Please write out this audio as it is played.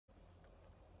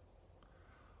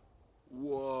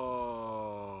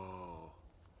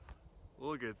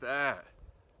Look at that.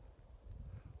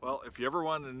 Well, if you ever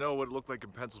wanted to know what it looked like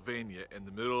in Pennsylvania in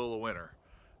the middle of the winter,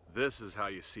 this is how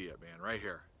you see it, man, right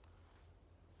here.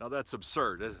 Now that's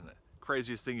absurd, isn't it?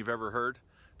 Craziest thing you've ever heard?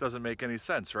 Doesn't make any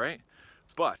sense, right?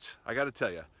 But I gotta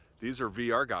tell you, these are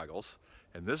VR goggles,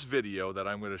 and this video that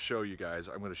I'm gonna show you guys,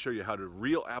 I'm gonna show you how the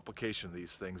real application of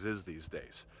these things is these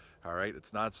days. All right,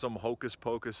 it's not some hocus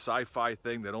pocus sci-fi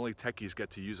thing that only techies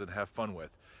get to use and have fun with.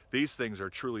 These things are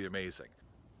truly amazing.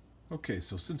 Okay,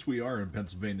 so since we are in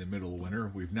Pennsylvania in the middle of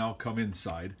winter, we've now come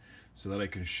inside so that I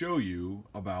can show you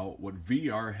about what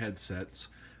VR headsets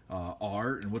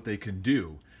are and what they can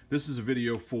do. This is a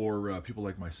video for people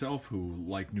like myself who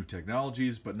like new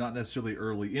technologies, but not necessarily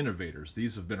early innovators.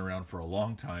 These have been around for a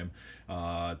long time.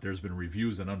 There's been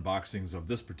reviews and unboxings of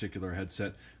this particular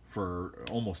headset for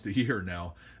almost a year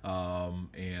now,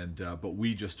 but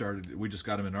we just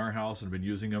got them in our house and been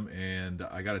using them, and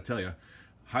I got to tell you,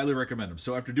 highly recommend them.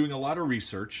 So after doing a lot of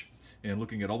research and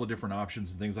looking at all the different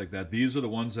options and things like that, these are the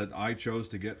ones that I chose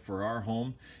to get for our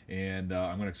home, and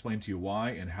I'm going to explain to you why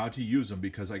and how to use them,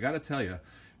 because I got to tell you,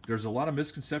 there's a lot of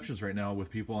misconceptions right now with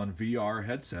people on VR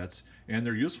headsets and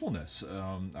their usefulness.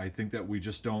 I think that we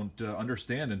just don't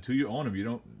understand until you own them. You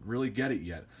don't really get it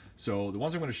yet. So the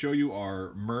ones I'm going to show you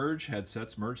are Merge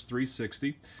headsets, Merge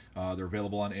 360. They're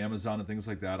available on Amazon and things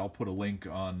like that. I'll put a link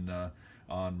on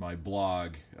my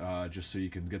blog just so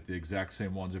you can get the exact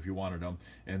same ones if you wanted them.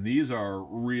 And these are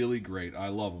really great. I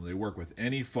love them. They work with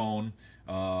any phone,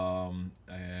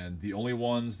 and the only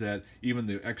ones that, even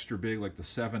the extra big like the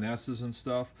 7S's and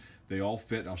stuff, they all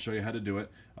fit. I'll show you how to do it.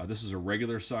 This is a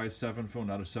regular size 7 phone,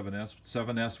 not a 7S.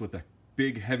 7S with a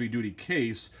big heavy duty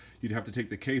case, you'd have to take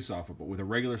the case off it, but with a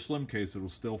regular slim case it'll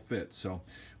still fit. So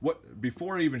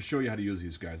before I even show you how to use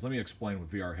these guys, let me explain with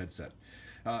VR headset.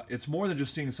 It's more than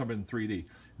just seeing something in 3D.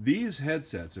 These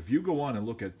headsets, if you go on and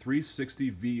look at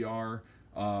 360 VR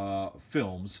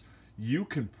films, you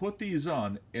can put these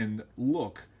on and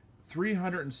look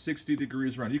 360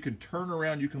 degrees around. You can turn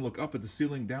around, you can look up at the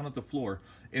ceiling, down at the floor,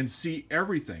 and see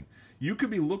everything. You could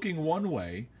be looking one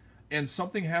way and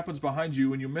something happens behind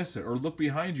you and you miss it, or look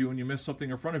behind you and you miss something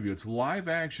in front of you. It's live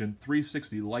action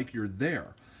 360 like you're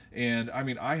there. And I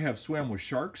mean, I have swam with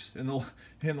sharks in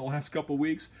the last couple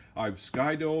weeks. I've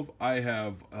skydove. I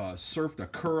have surfed a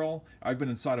curl. I've been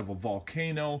inside of a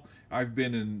volcano. I've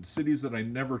been in cities that I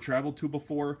never traveled to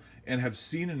before, and have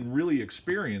seen and really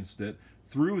experienced it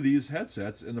through these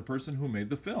headsets and the person who made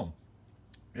the film.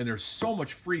 And there's so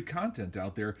much free content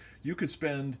out there. You could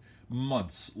spend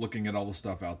months looking at all the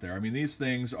stuff out there. I mean, these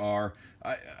things are,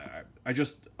 I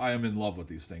am in love with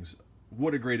these things.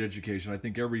 What a great education. I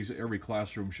think every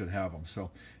classroom should have them.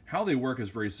 So how they work is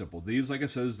very simple. These, like I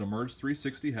said, is the Merge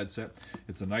 360 headset.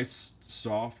 It's a nice,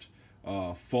 soft,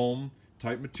 foam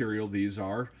type material. These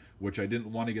are, which I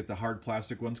didn't want to get the hard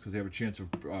plastic ones because they have a chance of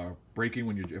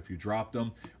breaking if you drop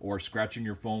them, or scratching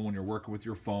your phone when you're working with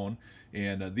your phone.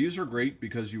 And these are great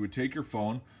because you would take your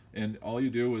phone and all you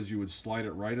do is you would slide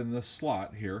it right in this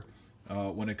slot here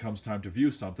when it comes time to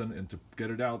view something, and to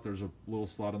get it out there's a little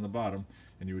slot on the bottom,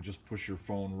 and you would just push your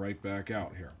phone right back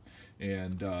out here.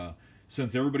 And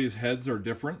since everybody's heads are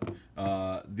different,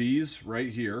 these right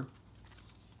here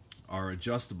are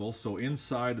adjustable. So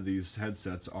inside of these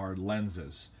headsets are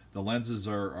lenses. The lenses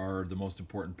are the most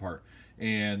important part.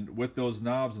 And with those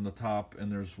knobs on the top,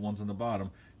 and there's ones on the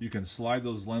bottom, you can slide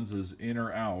those lenses in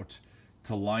or out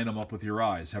to line them up with your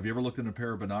eyes. Have you ever looked in a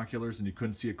pair of binoculars and you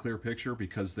couldn't see a clear picture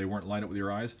because they weren't lined up with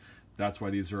your eyes? That's why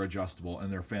these are adjustable,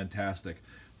 and they're fantastic.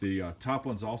 The top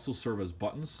ones also serve as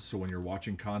buttons, so when you're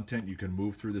watching content you can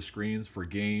move through the screens for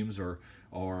games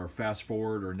or fast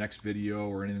forward or next video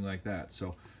or anything like that.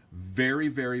 So very,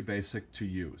 very basic to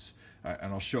use.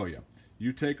 And I'll show you.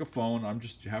 You take a phone, I'm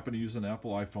just happen to use an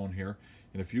Apple iPhone here,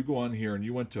 and if you go on here and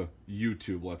you went to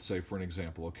YouTube, let's say for an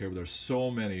example, okay, where there's so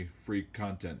many free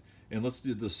content, and let's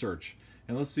do the search,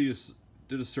 and let's see, you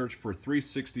did a search for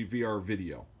 360 VR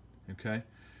video, okay,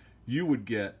 you would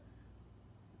get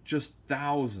just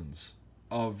thousands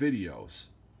of videos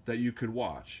that you could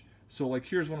watch. So like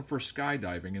here's one for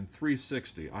skydiving in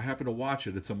 360. I happen to watch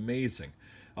it, it's amazing.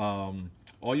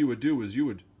 All you would do is you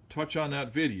would touch on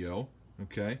that video,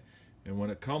 okay, and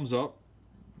when it comes up,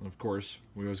 of course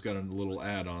we always got a little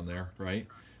ad on there, right?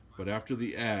 But after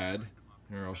the ad,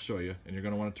 here I'll show you, and you're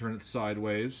going to want to turn it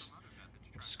sideways,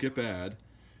 skip ad,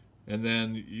 and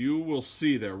then you will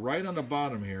see that right on the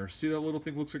bottom here, see that little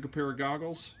thing looks like a pair of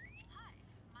goggles?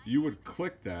 You would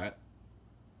click that,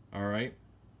 all right,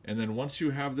 and then once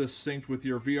you have this synced with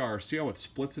your VR, see how it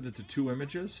splits it into two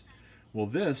images? Well,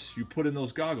 this you put in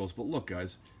those goggles, but look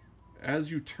guys,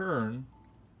 as you turn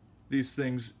these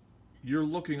things, you're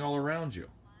looking all around you.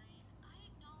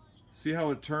 See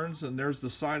how it turns, and there's the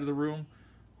side of the room.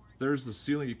 There's the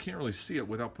ceiling. You can't really see it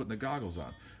without putting the goggles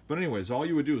on. But anyways, all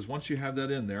you would do is once you have that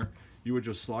in there, you would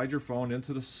just slide your phone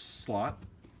into the slot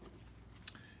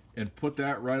and put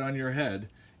that right on your head,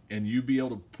 and you'd be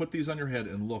able to put these on your head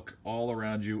and look all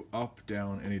around you, up,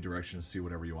 down, any direction, and see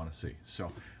whatever you want to see.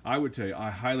 So I would tell you, I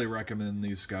highly recommend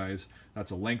these guys.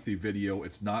 That's a lengthy video.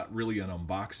 It's not really an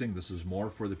unboxing. This is more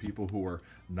for the people who are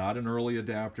not an early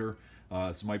adapter.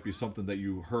 This might be something that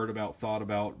you heard about, thought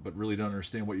about, but really don't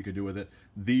understand what you could do with it.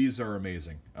 These are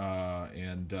amazing.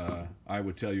 I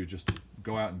would tell you, just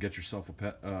go out and get yourself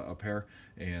a pair,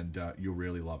 and you'll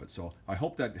really love it. So I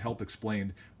hope that helped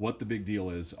explain what the big deal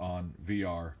is on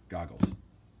VR goggles.